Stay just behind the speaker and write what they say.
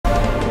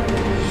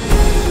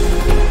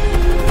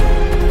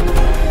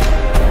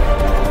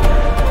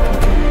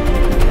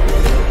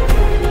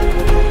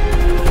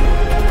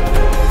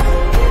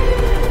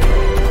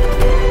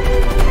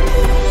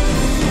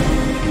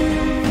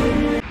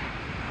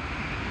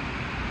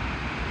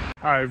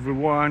Hi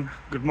everyone,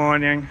 good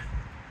morning.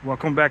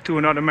 Welcome back to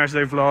another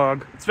matchday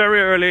vlog. It's very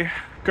early.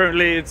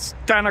 Currently it's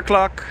 10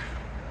 o'clock.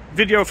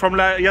 Video from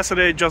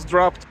yesterday just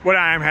dropped. But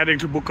I am heading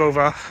to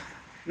Bukowa.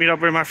 Meet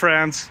up with my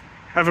friends.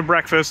 Have a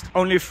breakfast.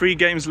 Only 3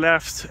 games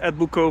left at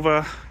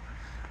Bukowa.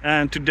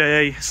 And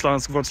today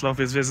Śląsk Wrocław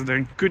is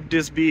visiting. Could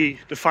this be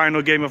the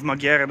final game of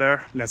Magyar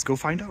there? Let's go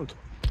find out.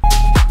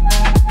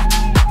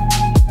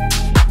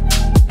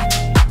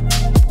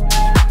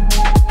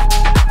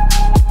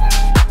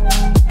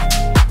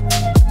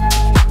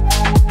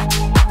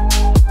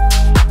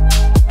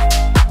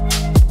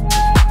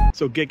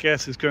 So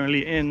Gks is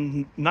currently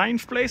in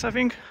 9th place, I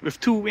think, with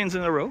 2 wins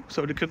in a row.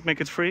 So they could make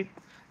it 3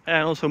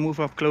 and also move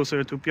up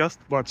closer to Piast.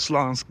 But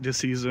Śląsk this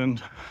season,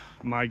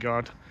 my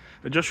God.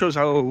 It just shows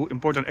how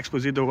important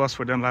Exposito was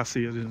for them last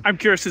season. I'm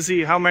curious to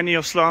see how many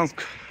of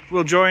Śląsk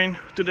will join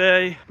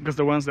today. Because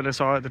the ones that I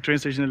saw at the train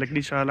station in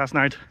Legnica last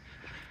night,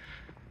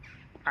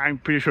 I'm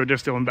pretty sure they're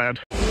still in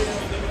bed.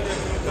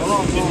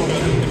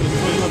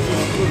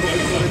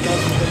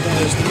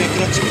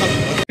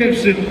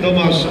 Pierwszym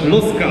Tomasz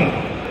Loska.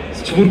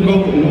 Z 4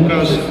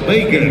 Łukasz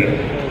Bejger.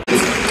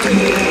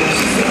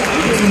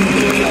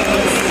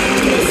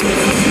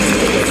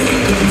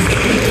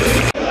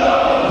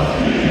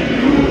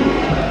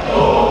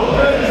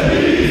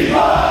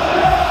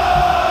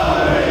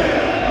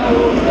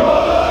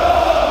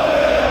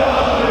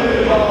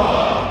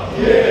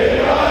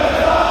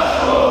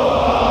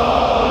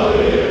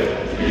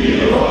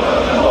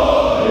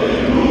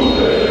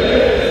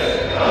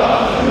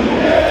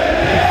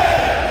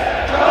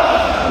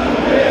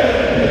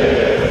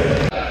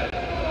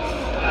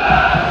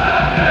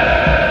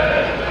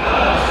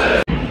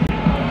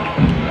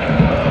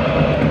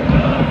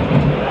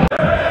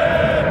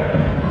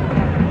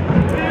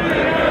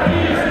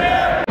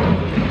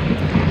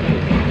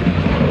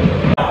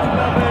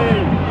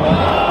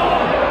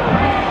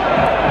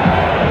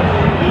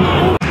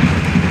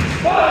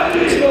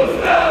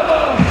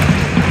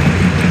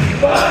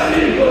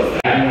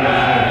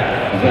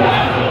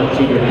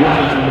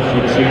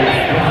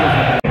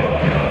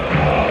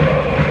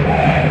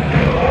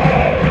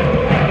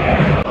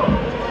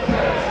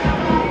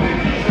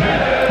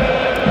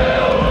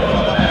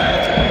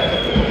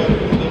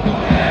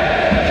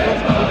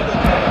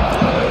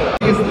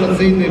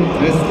 Rejestracyjnym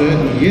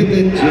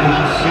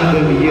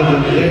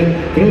ST1971D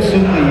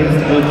proszony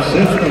jest o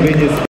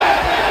przestawienie.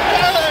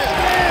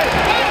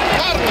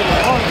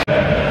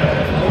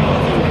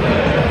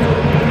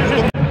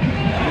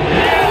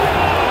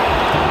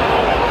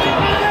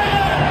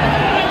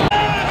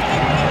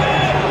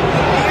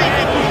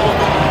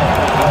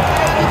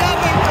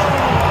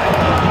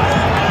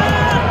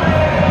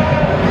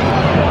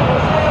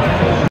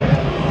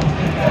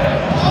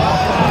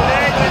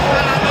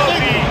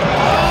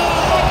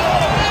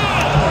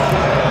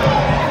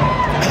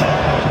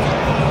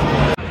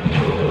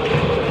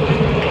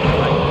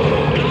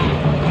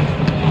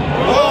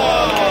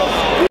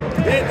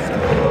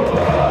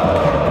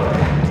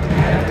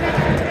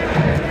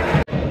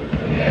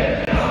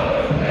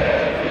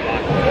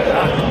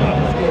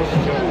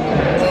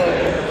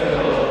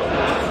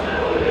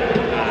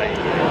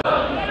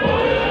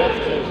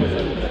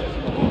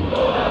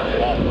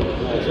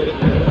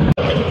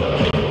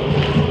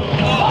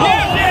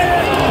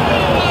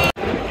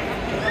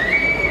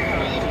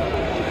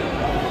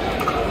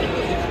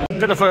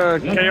 Bit of a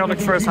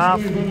chaotic first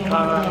half.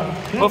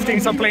 Both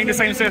teams are playing the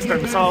same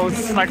system, so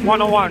it's like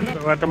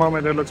 1-on-1. So at the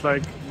moment it looks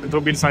like it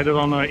will be decided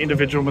on an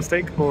individual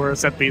mistake or a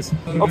set piece.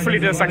 Hopefully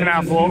the second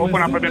half will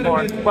open up a bit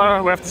more,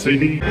 but we have to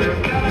see.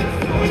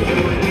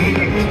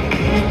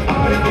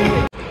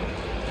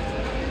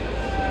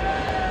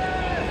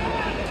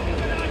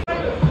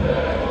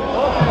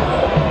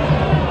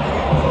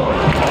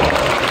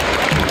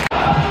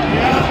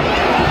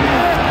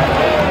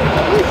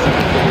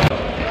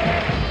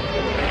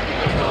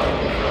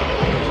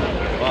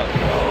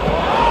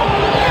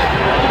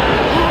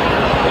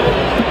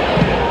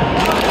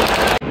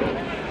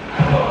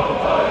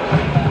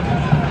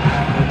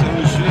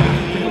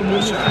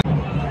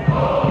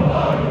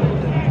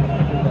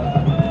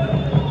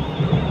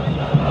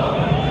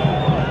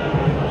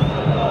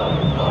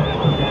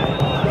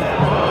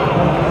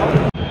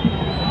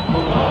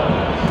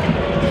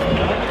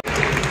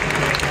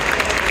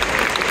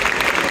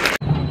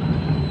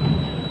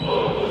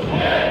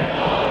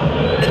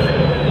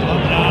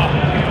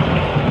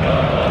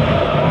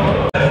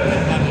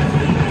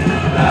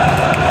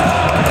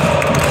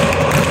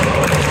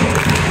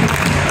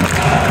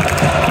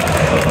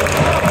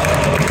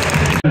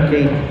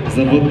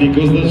 Zawodnik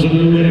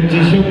oznaczony numerem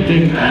 10 Jakub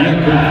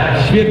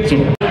Świerczok.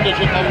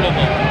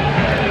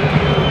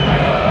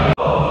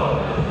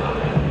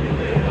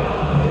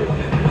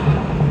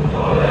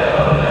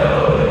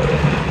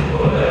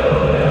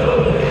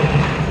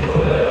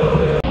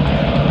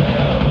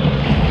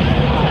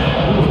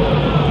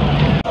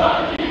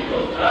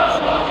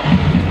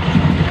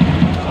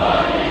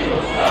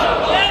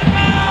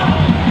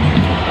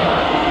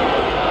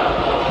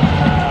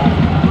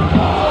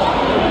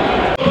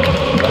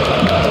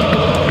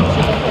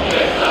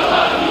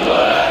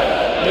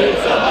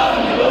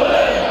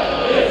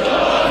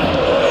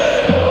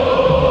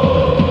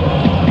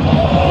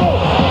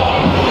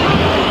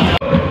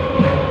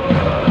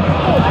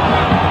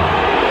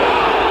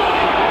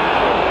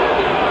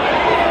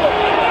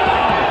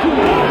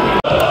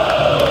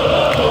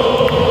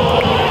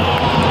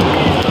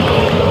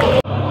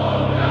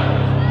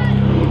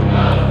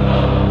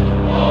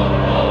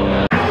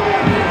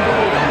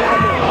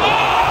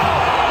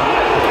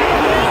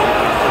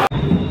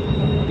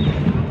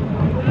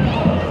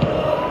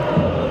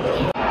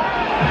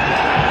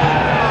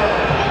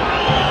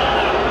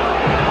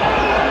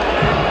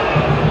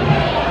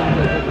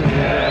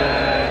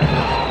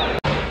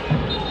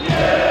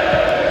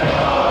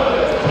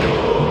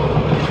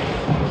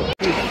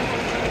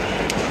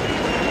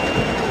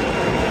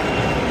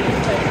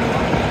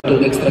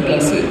 karton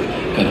Ekstraklasy.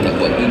 Karta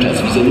płatnicza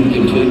z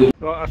wizerunkiem twojego...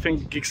 Well, I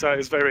think Gks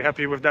is very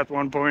happy with that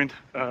 1 point.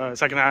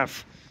 Second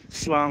half,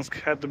 Śląsk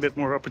had a bit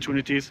more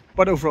opportunities,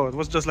 but overall it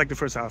was just like the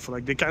first half.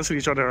 Like they cancelled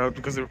each other out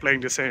because they were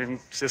playing the same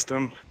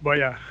system. But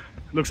yeah,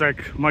 looks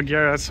like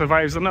Magyar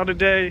survives another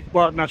day,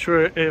 but not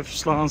sure if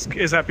Śląsk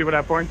is happy with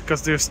that point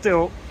because they're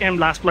still in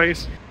last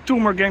place. 2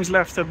 more games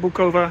left at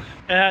Bukowa,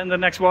 and the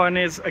next one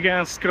is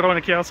against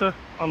Katowice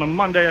on a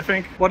Monday, I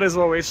think. But as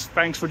always,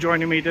 thanks for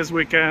joining me this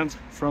weekend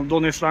from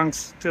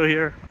Śląsk till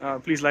here.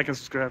 Please like and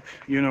subscribe.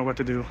 You know what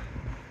to do,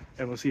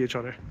 and we'll see each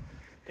other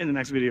in the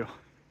next video.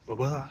 Bye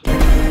bye.